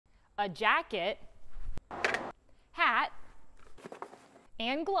a jacket, hat,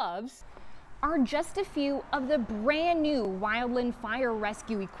 and gloves are just a few of the brand new wildland fire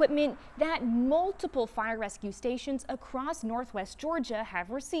rescue equipment that multiple fire rescue stations across northwest Georgia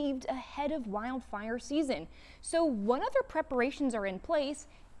have received ahead of wildfire season. So what other preparations are in place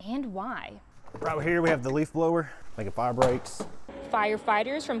and why? Right here we have the leaf blower, making fire breaks.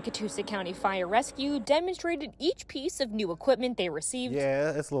 Firefighters from Chattanooga County Fire Rescue demonstrated each piece of new equipment they received.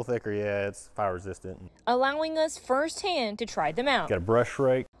 Yeah, it's a little thicker, yeah, it's fire resistant. Allowing us firsthand to try them out. Got a brush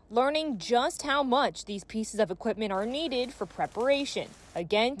rake. Learning just how much these pieces of equipment are needed for preparation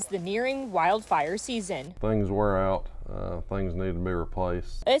against the nearing wildfire season. Things wear out, things need to be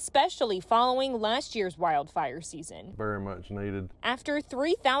replaced. Especially following last year's wildfire season. Very much needed. After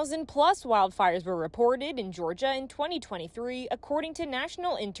 3,000 plus wildfires were reported in Georgia in 2023, according to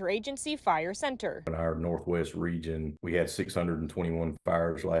National Interagency Fire Center. In our northwest region, we had 621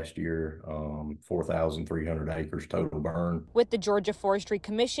 fires last year, 4,300 acres total burned. With the Georgia Forestry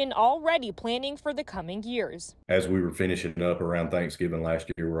Commission already planning for the coming years. As we were finishing up around Thanksgiving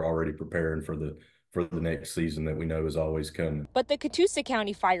last year, we're already preparing for the next season that we know is always coming. But the Chattanooga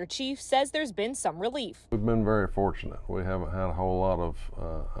County Fire Chief says there's been some relief. We've been very fortunate. We haven't had a whole lot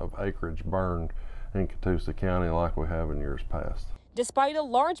of acreage burned in Chattanooga County like we have in years past. Despite a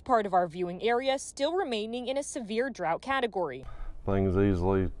large part of our viewing area still remaining in a severe drought category. Things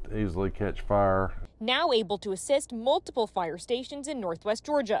easily catch fire. Now able to assist multiple fire stations in northwest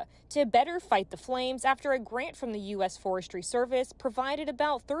Georgia to better fight the flames after a grant from the U.S. Forestry Service provided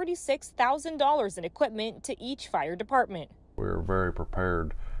about $36,000 in equipment to each fire department. We're very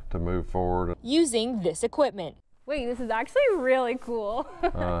prepared to move forward using this equipment. Wait, this is actually really cool.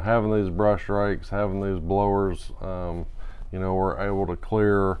 Having these brush rakes, having these blowers, you know, we're able to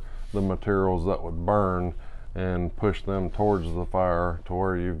clear the materials that would burn and push them towards the fire to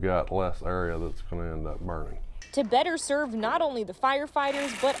where you've got less area that's going to end up burning. To better serve not only the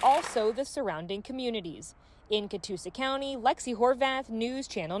firefighters, but also the surrounding communities. In Chattanooga County, Lexi Horvath, News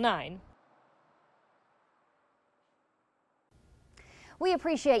Channel 9. We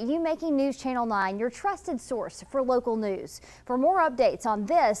appreciate you making News Channel 9 your trusted source for local news. For more updates on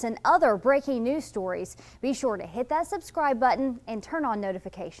this and other breaking news stories, be sure to hit that subscribe button and turn on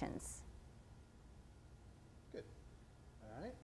notifications.